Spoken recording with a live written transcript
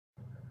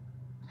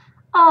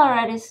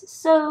Alrighty,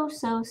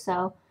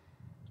 so.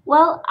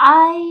 Well,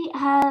 I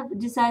have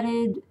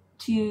decided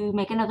to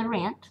make another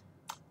rant.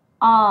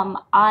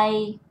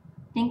 I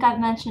think I've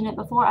mentioned it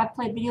before. I've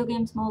played video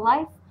games my whole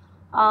life.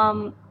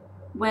 Um,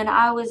 when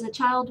I was a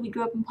child, we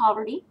grew up in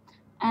poverty,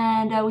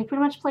 and we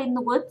pretty much played in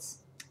the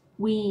woods.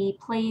 We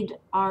played,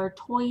 our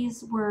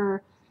toys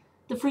were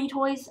the free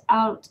toys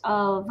out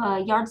of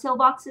yard sale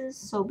boxes,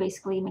 so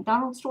basically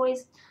McDonald's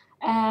toys,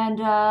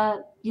 and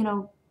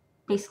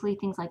basically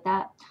things like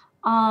that.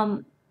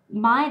 Um,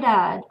 my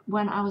dad,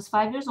 when I was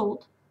 5 years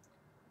old,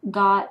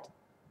 got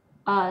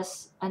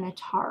us an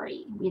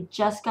Atari. We had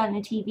just gotten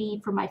a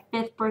TV for my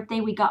 5th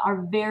birthday. We got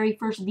our very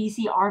first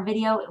VCR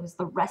video. It was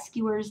the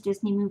Rescuers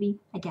Disney movie.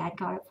 My dad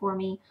got it for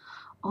me.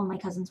 All my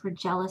cousins were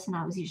jealous, and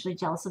I was usually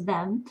jealous of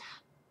them.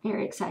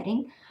 Very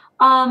exciting.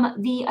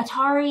 The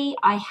Atari,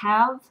 I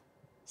have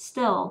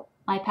still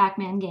my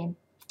Pac-Man game.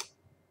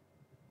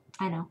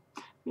 I know,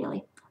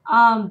 really.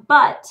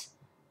 But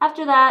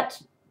after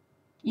that,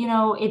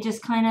 it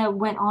just kind of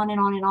went on and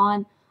on and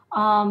on.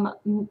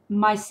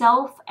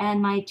 Myself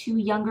and my two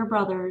younger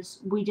brothers,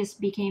 we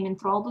just became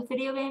enthralled with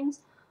video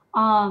games.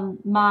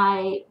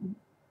 My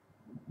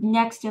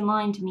next in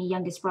line to me,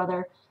 youngest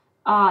brother,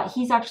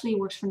 he's actually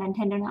works for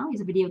Nintendo now.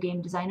 He's a video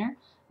game designer.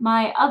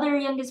 My other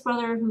youngest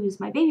brother, who's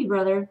my baby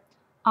brother,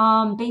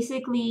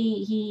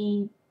 basically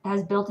he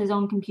has built his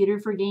own computer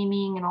for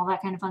gaming and all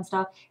that kind of fun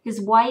stuff.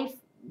 His wife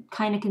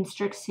kind of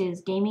constricts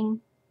his gaming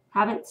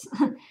habits,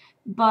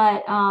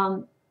 but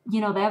they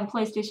have a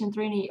PlayStation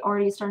 3 and he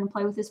already started to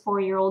play with his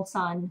 4-year-old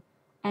son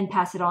and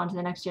pass it on to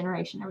the next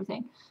generation and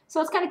everything.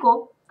 So it's kind of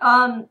cool.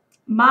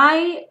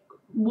 My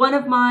one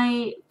of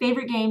my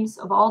favorite games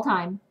of all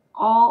time,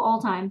 all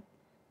time,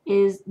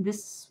 is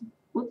this.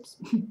 Whoops,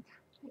 I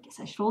guess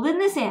I should hold it in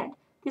this hand.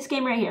 This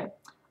game right here.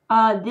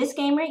 This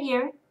game right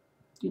here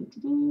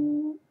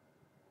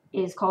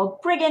is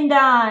called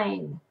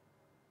Brigandine.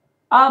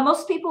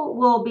 Most people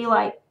will be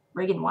like,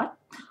 Brigand what?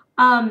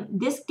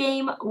 This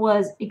game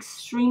was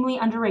extremely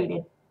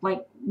underrated.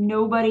 Like,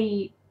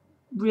 nobody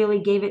really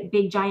gave it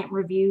big giant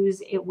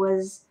reviews. It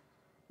was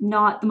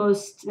not the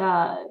most,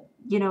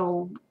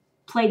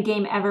 played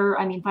game ever.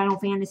 I mean, Final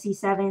Fantasy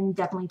VII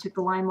definitely took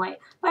the limelight.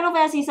 Final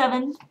Fantasy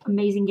VII,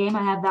 amazing game.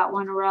 I have that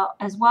one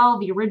as well.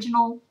 The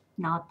original,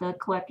 not the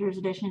collector's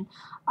edition.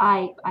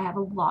 I have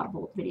a lot of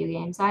old video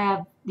games. I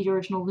have the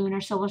original Lunar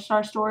Silver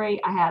Star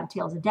Story. I have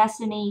Tales of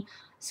Destiny,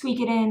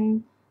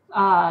 Suikoden,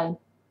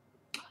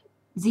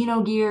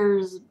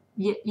 Xenogears,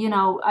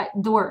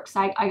 the works.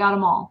 I got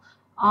them all.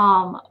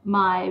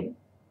 My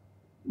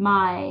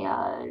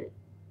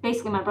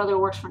basically my brother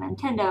works for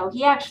Nintendo.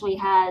 He actually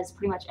has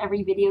pretty much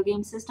every video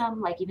game system,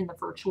 like even the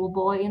Virtual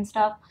Boy and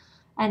stuff.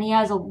 And he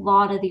has a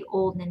lot of the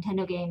old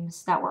Nintendo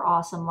games that were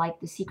awesome, like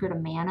The Secret of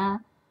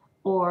Mana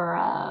or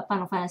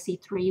Final Fantasy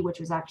 3, which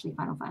was actually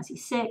Final Fantasy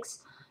 6.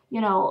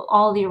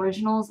 All the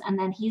originals. And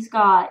then he's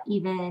got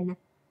even,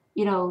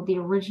 the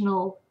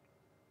original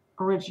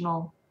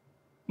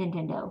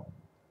Nintendo,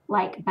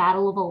 like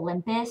Battle of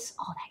Olympus.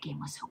 Oh, that game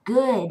was so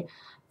good.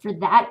 For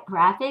that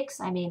graphics,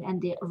 I mean,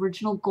 and the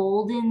original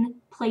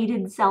golden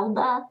plated Zelda.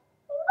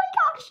 Oh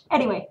my gosh.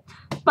 Anyway,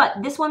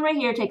 but this one right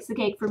here takes the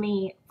cake for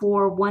me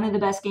for one of the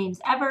best games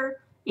ever.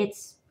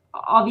 It's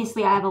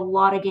obviously, I have a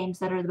lot of games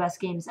that are the best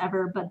games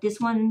ever, but this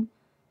one,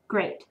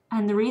 great.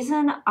 And the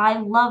reason I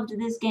loved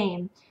this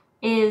game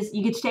is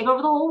you get to take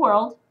over the whole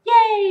world.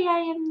 Yay, I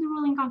am the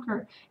ruling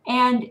conqueror.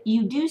 And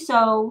you do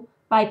so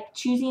by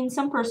choosing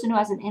some person who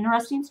has an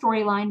interesting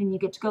storyline, and you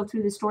get to go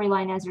through the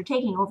storyline as you're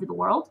taking over the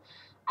world.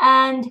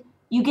 And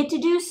you get to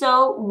do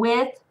so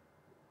with,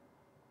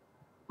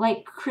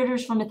 like,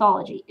 critters from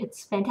mythology.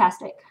 It's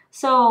fantastic.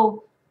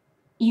 So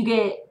you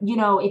get,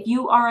 if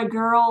you are a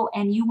girl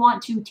and you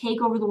want to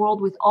take over the world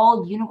with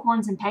all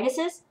unicorns and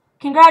Pegasus,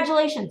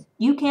 congratulations,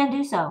 you can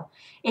do so.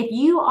 If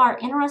you are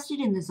interested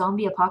in the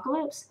zombie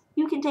apocalypse,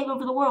 you can take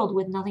over the world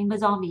with nothing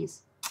but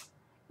zombies.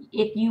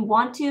 If you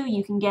want to,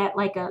 you can get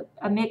like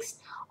a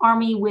mixed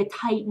army with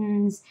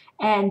titans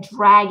and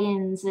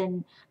dragons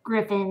and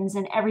griffins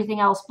and everything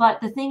else. But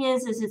the thing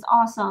is it's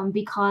awesome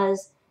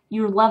because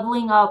you're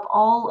leveling up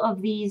all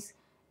of these,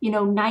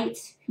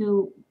 knights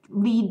who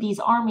lead these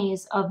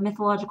armies of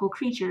mythological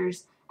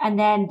creatures, and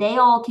then they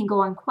all can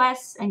go on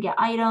quests and get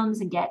items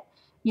and get,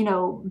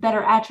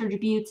 better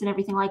attributes and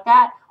everything like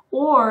that.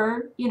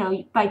 Or,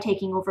 by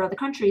taking over other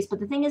countries. But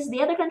the thing is,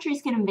 the other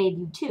countries can invade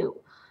you too.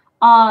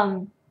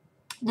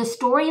 The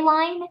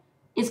storyline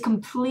is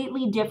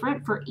completely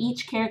different for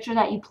each character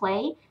that you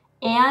play,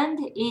 and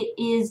it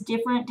is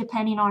different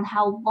depending on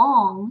how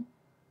long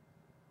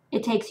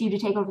it takes you to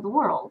take over the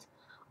world.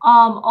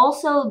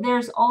 Also,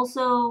 there's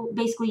also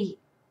basically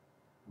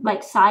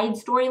like side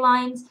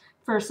storylines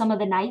for some of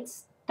the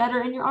knights that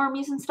are in your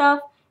armies and stuff.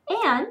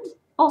 And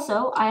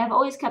also, I have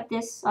always kept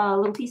this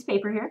little piece of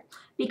paper here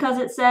because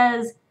it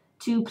says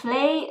to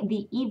play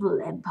the evil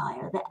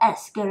empire, the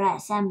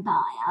Escares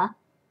Empire.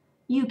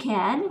 You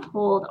can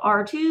hold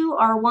R2,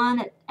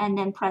 R1, and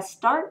then press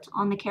start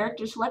on the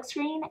character select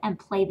screen and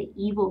play the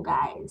evil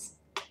guys.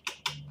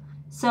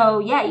 So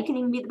yeah, you can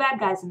even be the bad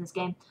guys in this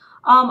game.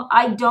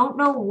 I don't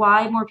know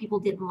why more people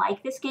didn't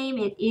like this game.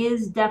 It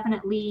is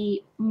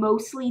definitely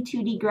mostly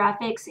 2D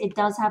graphics. It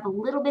does have a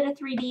little bit of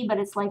 3D, but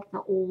it's like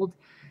the old,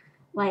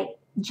 like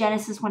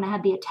Genesis when it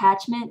had the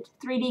attachment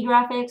 3D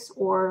graphics,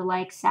 or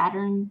like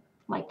Saturn,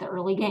 like the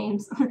early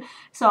games.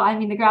 So, I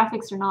mean, the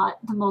graphics are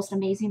not the most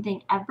amazing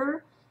thing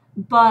ever,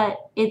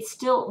 but it's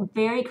still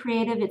very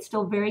creative. It's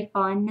still very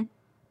fun.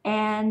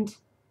 And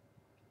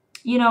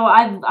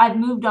I've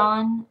moved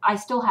on. I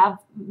still have,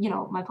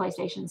 my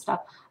PlayStation stuff,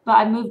 but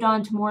I've moved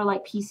on to more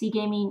like PC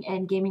gaming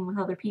and gaming with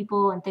other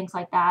people and things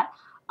like that.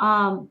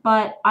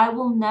 But I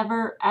will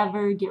never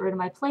ever get rid of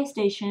my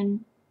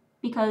PlayStation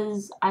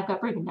because I've got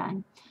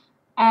Brigandine.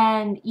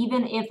 And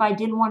even if I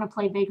didn't want to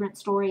play Vagrant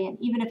Story, and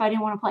even if I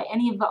didn't want to play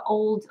any of the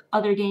old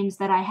other games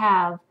that I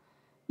have,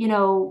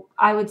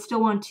 I would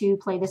still want to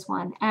play this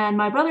one. And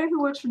my brother,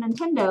 who works for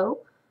Nintendo,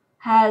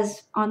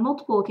 has on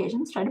multiple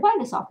occasions tried to buy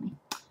this off me.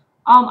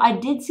 I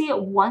did see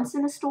it once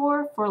in a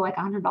store for like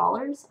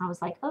 $100. I was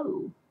like,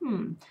 oh,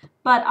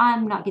 but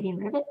I'm not getting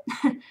rid of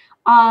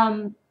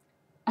it.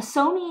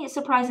 Sony,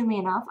 surprisingly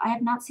enough, I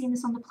have not seen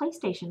this on the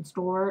PlayStation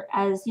Store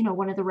as,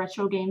 one of the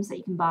retro games that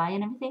you can buy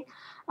and everything.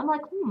 I'm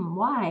like,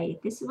 why?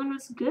 This one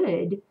was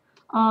good.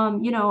 I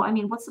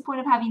mean, what's the point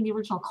of having the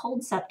original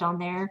Concept on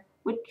there,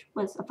 which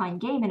was a fine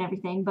game and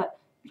everything, but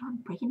you don't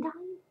have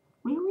Brigandine?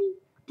 Really?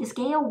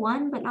 Disgaea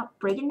won, but not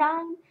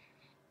Brigandine?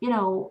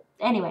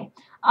 Anyway.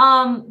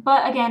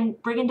 But again,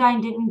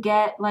 Brigandine didn't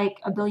get like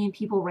a billion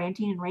people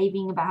ranting and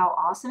raving about how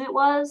awesome it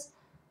was,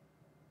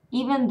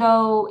 even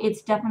though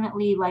it's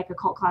definitely like a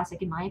cult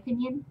classic in my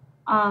opinion.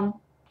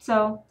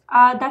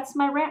 That's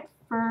my rant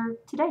for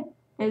today.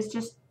 It's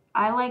just,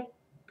 I like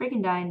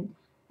Brigandine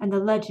and the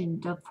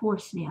legend of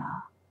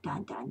Forsnia.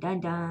 Dun dun dun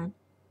dun.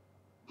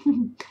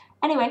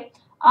 Anyway,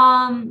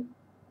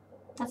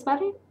 that's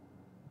about it.